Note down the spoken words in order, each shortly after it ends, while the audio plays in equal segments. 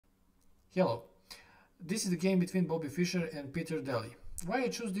Hello, this is the game between Bobby Fischer and Peter Daly. Why I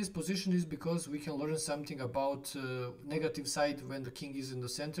choose this position is because we can learn something about negative side when the king is in the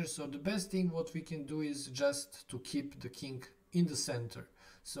center. So the best thing what we can do is just to keep the king in the center.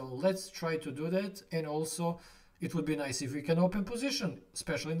 So let's try to do that, and also it would be nice if we can open position,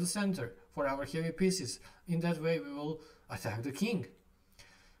 especially in the center, for our heavy pieces. In that way we will attack the king.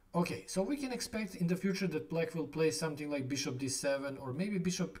 Okay, so we can expect in the future that black will play something like bishop d7 or maybe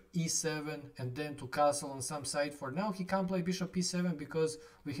bishop e7 and then to castle on some side. For now he can't play bishop e7 because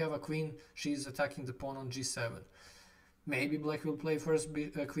we have a queen, she is attacking the pawn on g7. Maybe black will play first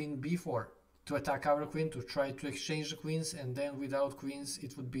queen b4 to attack our queen, to try to exchange the queens, and then without queens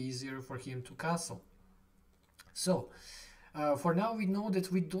it would be easier for him to castle. So for now we know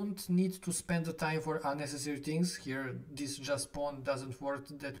that we don't need to spend the time for unnecessary things. Here this just pawn doesn't work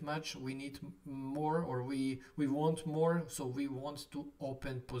that much. We need more, or we want more, so we want to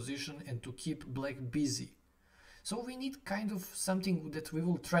open position and to keep black busy. So we need kind of something that we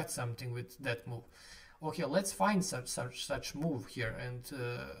will threat something with that move. Okay, let's find such move here, and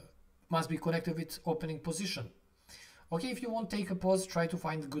must be connected with opening position. Okay, if you won't take a pause, try to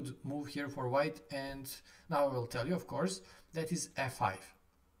find a good move here for white, and now I will tell you, of course, that is f5.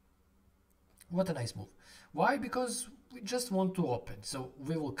 What a nice move. Why? Because we just want to open. So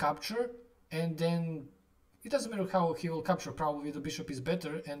we will capture, and then it doesn't matter how he will capture, probably the bishop is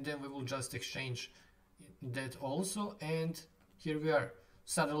better, and then we will just exchange that also, and here we are.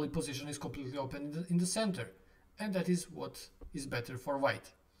 Suddenly position is completely open in the center, and that is what is better for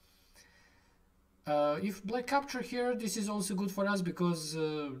white. If black capture here, this is also good for us, because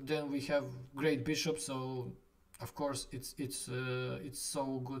then we have great bishop, so of course it's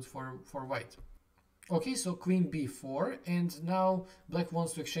so good for white. Okay, so queen b4, and now black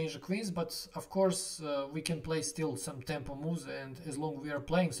wants to exchange the queens, but of course we can play still some tempo moves, and as long as we are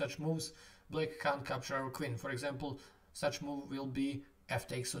playing such moves, black can't capture our queen. For example, such move will be f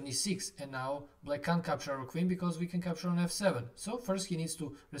takes on e6, and now black can't capture our queen because we can capture on f7. So first he needs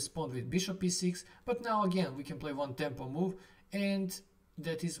to respond with bishop e6, but now again we can play one tempo move, and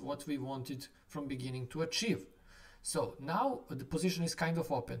that is what we wanted from beginning to achieve. So now the position is kind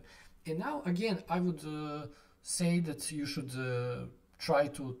of open, and now again I would say that you should try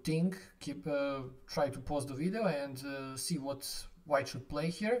to think, try to pause the video and see what white should play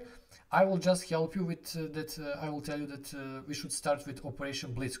here. I will just help you with that. I will tell you that we should start with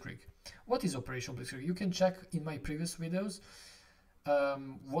Operation Blitzkrieg. What is Operation Blitzkrieg? You can check in my previous videos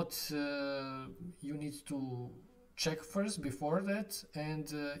what you need to check first before that,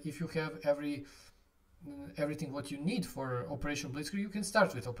 and if you have everything what you need for Operation Blitzkrieg, you can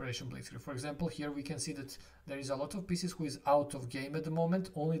start with Operation Blitzkrieg. For example, here we can see that there is a lot of pieces who is out of game at the moment.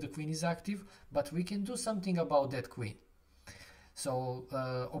 Only the queen is active, but we can do something about that queen. So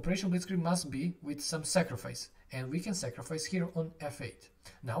Operation Blitzkrieg must be with some sacrifice, and we can sacrifice here on f8.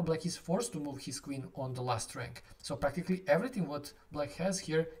 Now black is forced to move his queen on the last rank. So practically everything what black has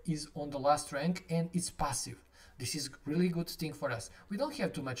here is on the last rank, and it's passive. This is really good thing for us. We don't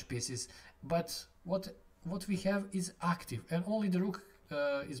have too much pieces, but what we have is active, and only the rook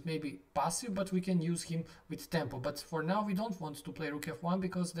is maybe passive, but we can use him with tempo. But for now we don't want to play rook f1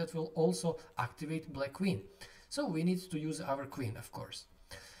 because that will also activate black queen. So we need to use our queen, of course.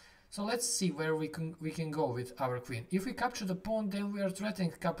 So let's see where we can go with our queen. If we capture the pawn, then we are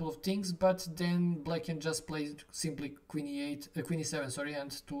threatening a couple of things, but then black can just play simply queen e8, queen e7, sorry,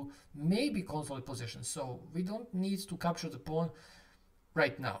 and to maybe consolidate position. So we don't need to capture the pawn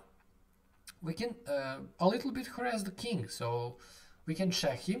right now. We can a little bit harass the king, so we can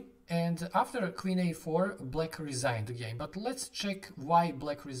check him, and after queen a4 black resigned the game. But let's check why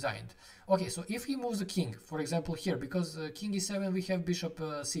black resigned. Okay, so if he moves the king, for example here, because king e7 we have bishop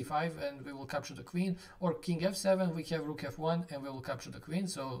c5 and we will capture the queen, or king f7 we have rook f1 and we will capture the queen,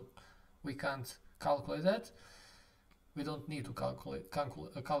 so we can't calculate that. We don't need to calculate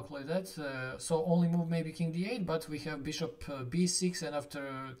that, so only move maybe king d8, but we have bishop b6, and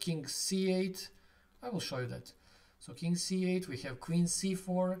after king c8, I will show you that. So king c8, we have queen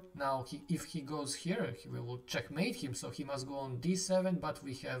c4. Now if he goes here, we will checkmate him, so he must go on d7, but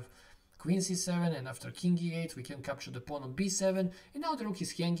we have queen c7, and after king e8 we can capture the pawn on b7, and now the rook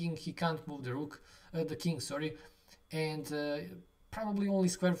is hanging, he can't move the king, sorry, and probably only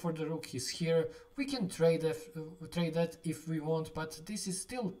square for the rook is here. We can trade that if we want, but this is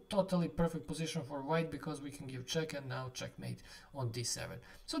still totally perfect position for white because we can give check and now checkmate on d7.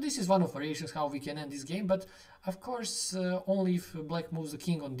 So this is one of variations how we can end this game, but of course only if black moves the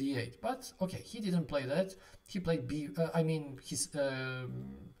king on d8. But okay, he didn't play that. He played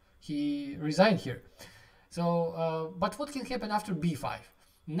he resigned here. So but what can happen after b5?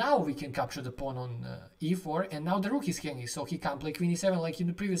 Now we can capture the pawn on e4, and now the rook is hanging, so he can't play queen e7 like in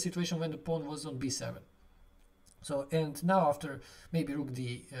the previous situation when the pawn was on b7. So, and now after maybe rook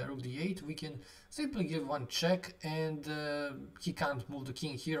d8, we can simply give one check, and he can't move the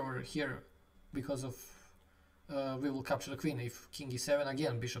king here or here because of we will capture the queen if king e7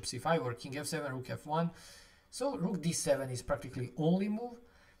 again, bishop c5 or king f7, rook f1. So rook d7 is practically only move,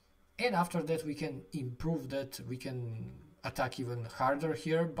 and after that we can improve that, we can attack even harder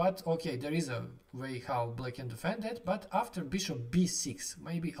here, but okay, there is a way how black can defend it. But after bishop b6,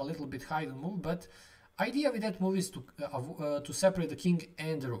 maybe a little bit hidden move, but idea with that move is to separate the king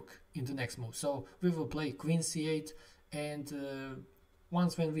and the rook in the next move. So we will play queen c8, and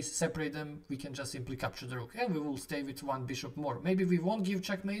once when we separate them, we can just simply capture the rook, and we will stay with one bishop more. Maybe we won't give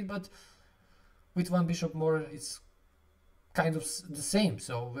checkmate, but with one bishop more, it's kind of the same.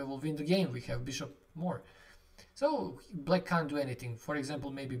 So we will win the game. We have bishop more. So black can't do anything. For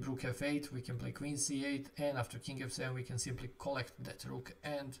example, maybe rook f8, we can play queen c8, and after king f7, we can simply collect that rook,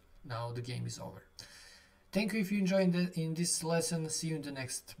 and now the game is over. Thank you if you enjoyed in this lesson. See you in the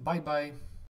next. Bye bye.